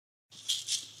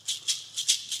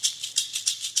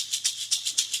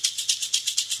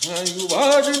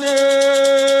Ayuvadine,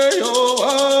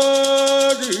 Yovadine,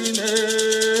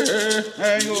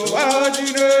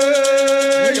 Ayuvadine,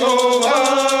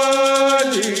 Yovadine,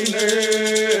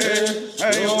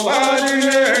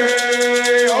 Ayuvadine,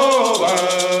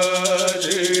 Yovadine,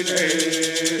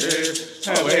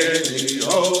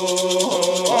 Avenio,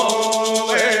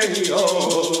 Avenio,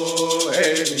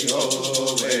 Avenio,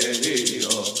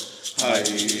 Avenio,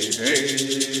 Hey, hey,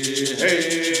 hey,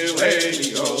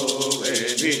 Avenio.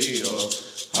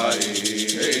 Hey,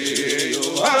 hey, yo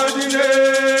adine,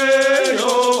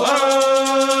 yo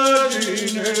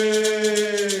adine.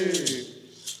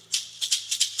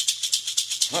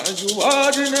 You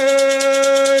adine,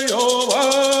 yo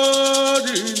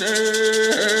adine.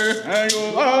 You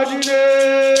adine,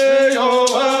 yo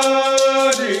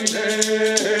adine.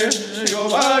 Yo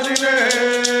adine,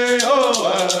 yo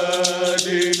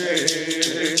adine.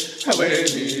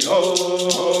 Veni,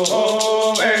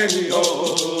 oh, veni, oh,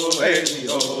 veni,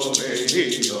 oh,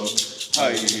 veni, oh.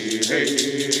 Hey, hey,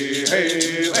 hey,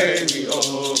 veni,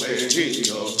 oh, veni,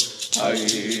 oh. Hey,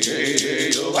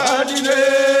 hey, yo adine,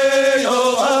 yo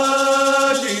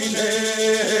adine,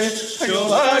 yo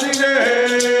adine,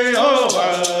 yo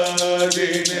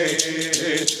adine.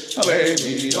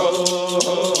 Veni,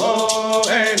 oh,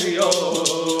 veni, oh,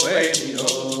 veni,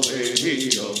 oh, veni,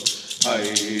 oh. Hey,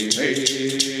 hey,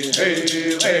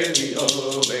 hey, veni,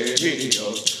 oh, veni,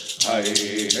 oh. Hey,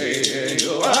 hey,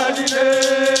 yo adine,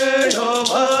 yo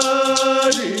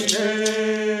adine.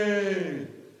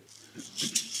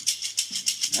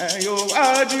 Yo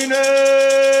adine,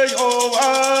 yo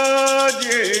adine.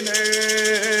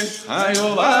 Yo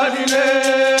adine,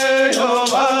 yo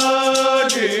adine.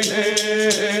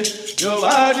 Yo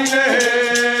adine,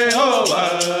 yo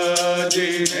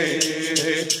adine.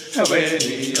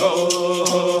 Veni, oh,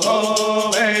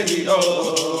 veni,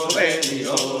 oh, veni,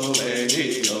 oh, veni,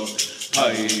 oh.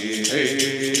 Hey,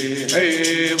 hey,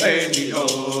 hey, veni, oh,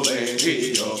 veni,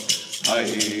 oh.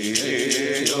 Hey,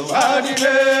 hey, yo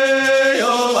adine,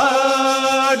 yo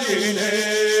adine,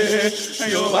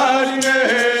 yo adine,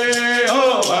 yo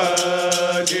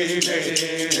adine.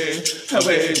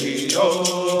 Veni,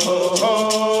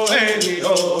 oh, veni,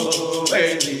 oh,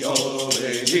 veni, oh,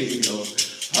 veni, oh.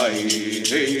 Hey,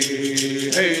 hey,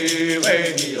 hey,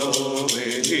 veni, oh,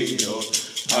 veni, oh.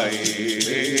 Hey,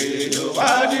 hey, yo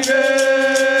adine,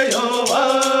 yo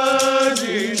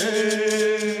adine.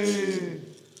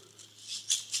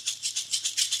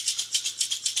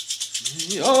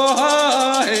 Yo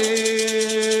ha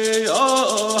hey, yo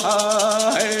ha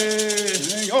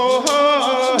hey, yo ha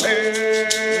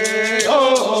hey, yo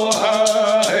ha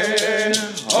hey.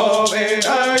 Oh,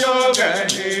 vena yo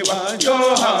gani wa yo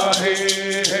ha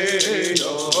hey,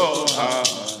 yo ha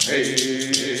hey,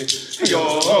 yo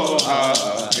ha hey, yo ha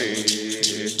hey,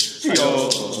 yo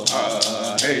ha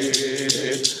hey,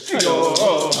 yo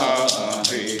ha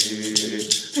hey,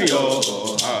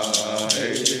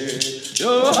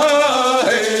 yo ha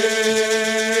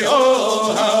hey, yo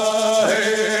ha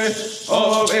hey.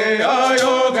 Oh, ve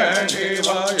ayo gani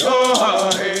va yo ha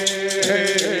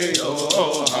hey, yo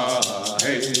ha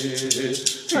hey,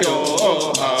 yo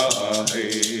ha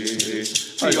hey,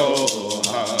 yo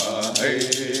ha hey,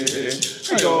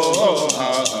 yo ha hey, yo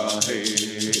ha hey,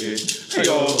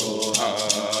 yo ha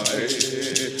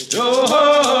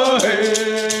hey,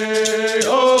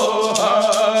 yo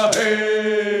ha hey.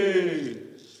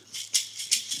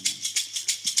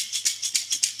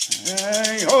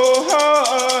 Yo ha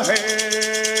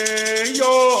hey,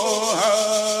 yo ha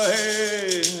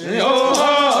hey, yo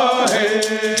ha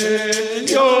hey,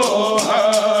 yo ha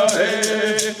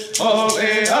hey. Oh, ve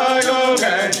ayo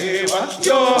gani wa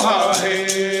yo ha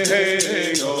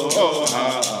hey, yo ha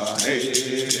hey,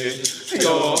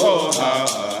 yo ha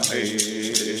hey,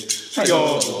 yo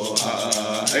ha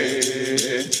hey,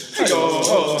 yo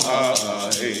ha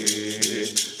hey,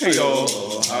 yo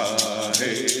ha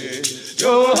hey,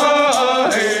 yo ha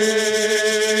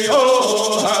hey, yo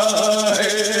ha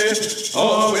hey.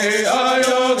 Oh, ve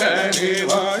ayo gani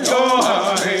wa yo ha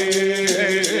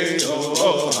hey, yo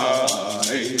ha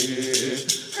hey,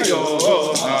 yo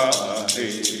ha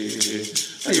hey,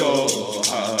 yo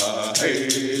ha hey,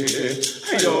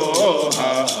 yo ha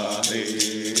hey,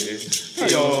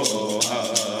 yo ha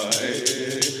hey,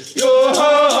 yo ha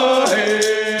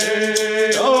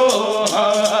hey, yo ha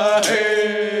hey.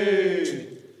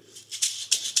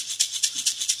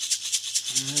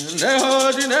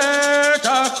 Nehodine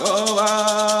takova,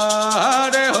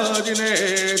 nehodine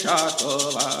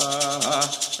takova,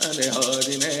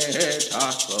 nehodine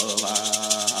takova,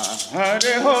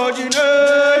 nehodine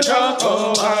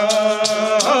takova,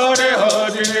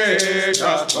 nehodine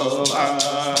takova,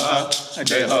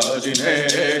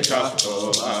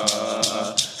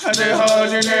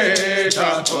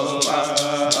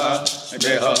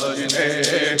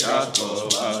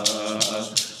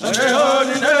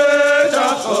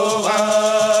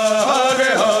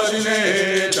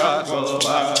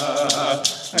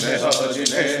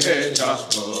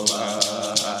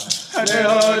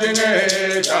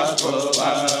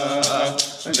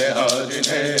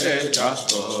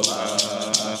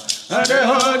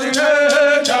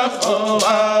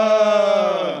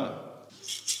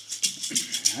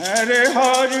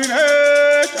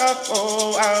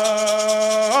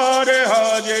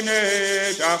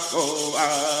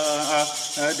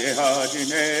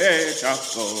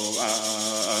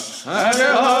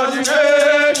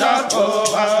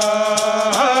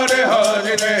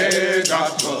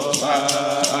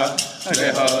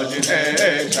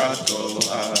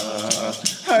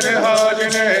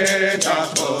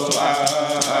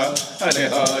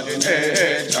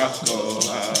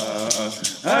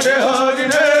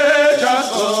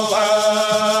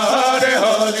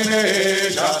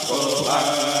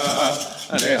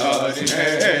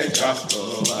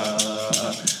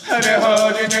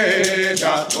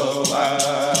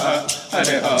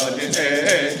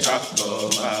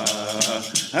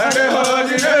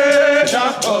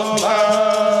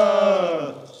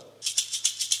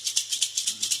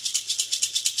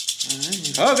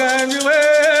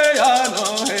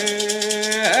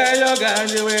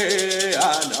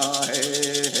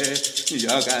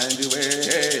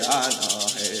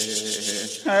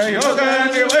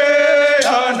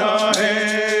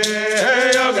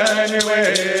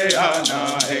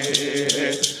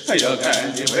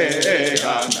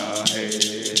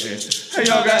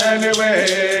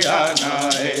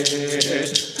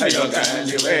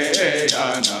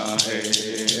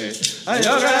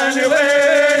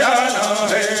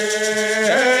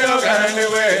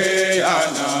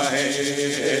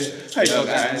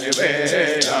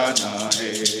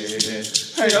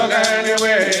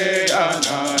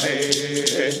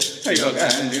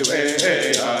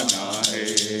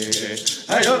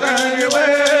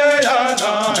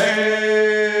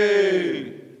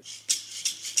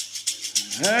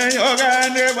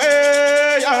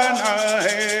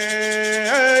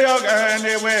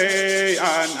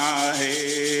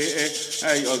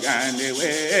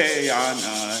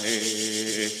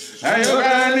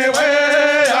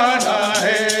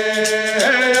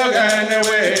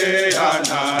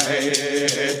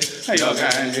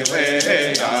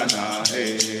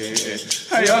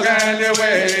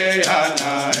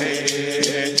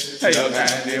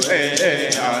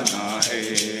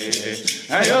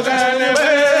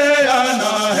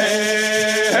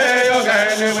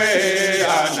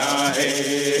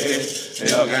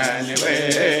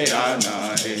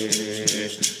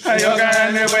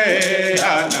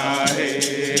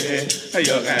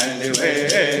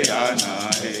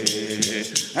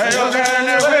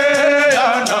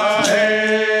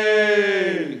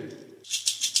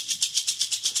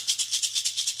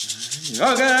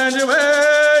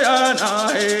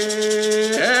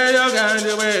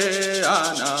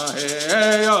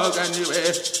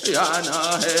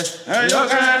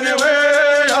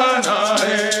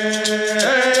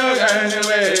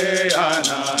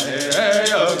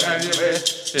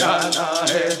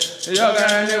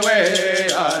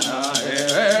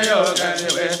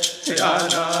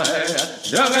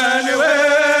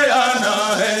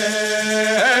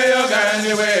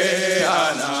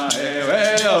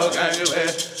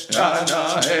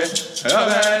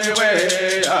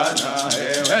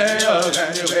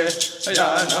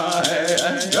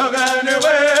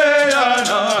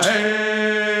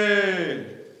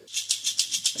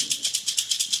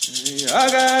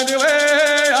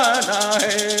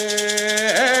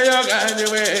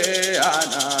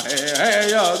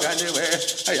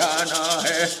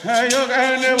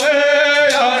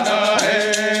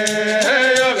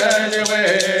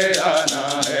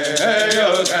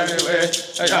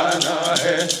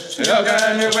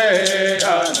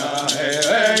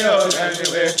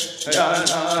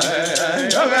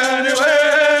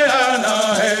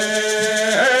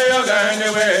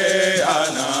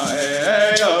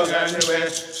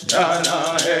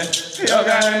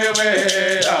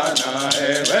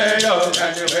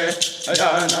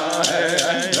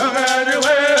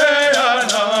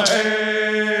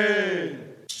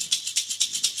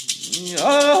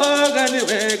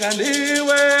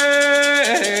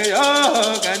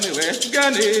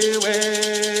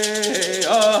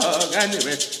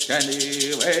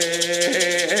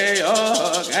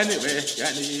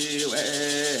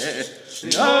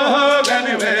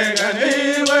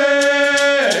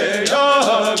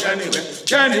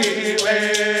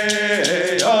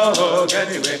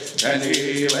 anyway,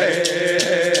 anyway,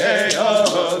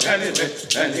 oh, anyway,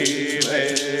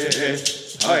 anyway,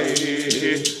 hi,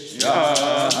 ya,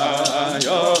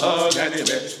 yo,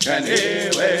 anyway,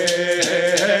 anyway,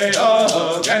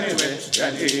 oh, anyway,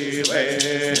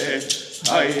 anyway,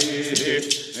 hi,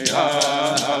 ya,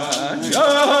 yo,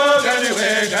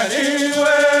 anyway,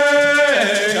 anyway,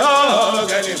 oh,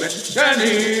 anyway,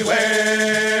 anyway,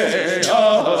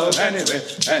 oh, anyway,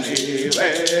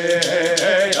 anyway,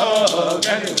 oh,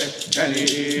 anyway,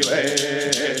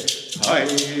 anyway, hi,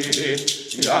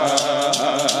 ya,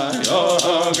 yo,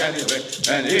 anyway,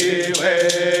 anyway,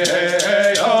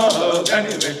 oh,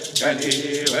 anyway,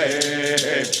 anyway,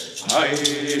 hi,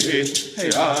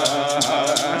 ya,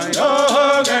 yo,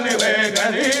 anyway,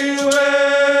 anyway,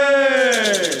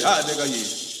 ah,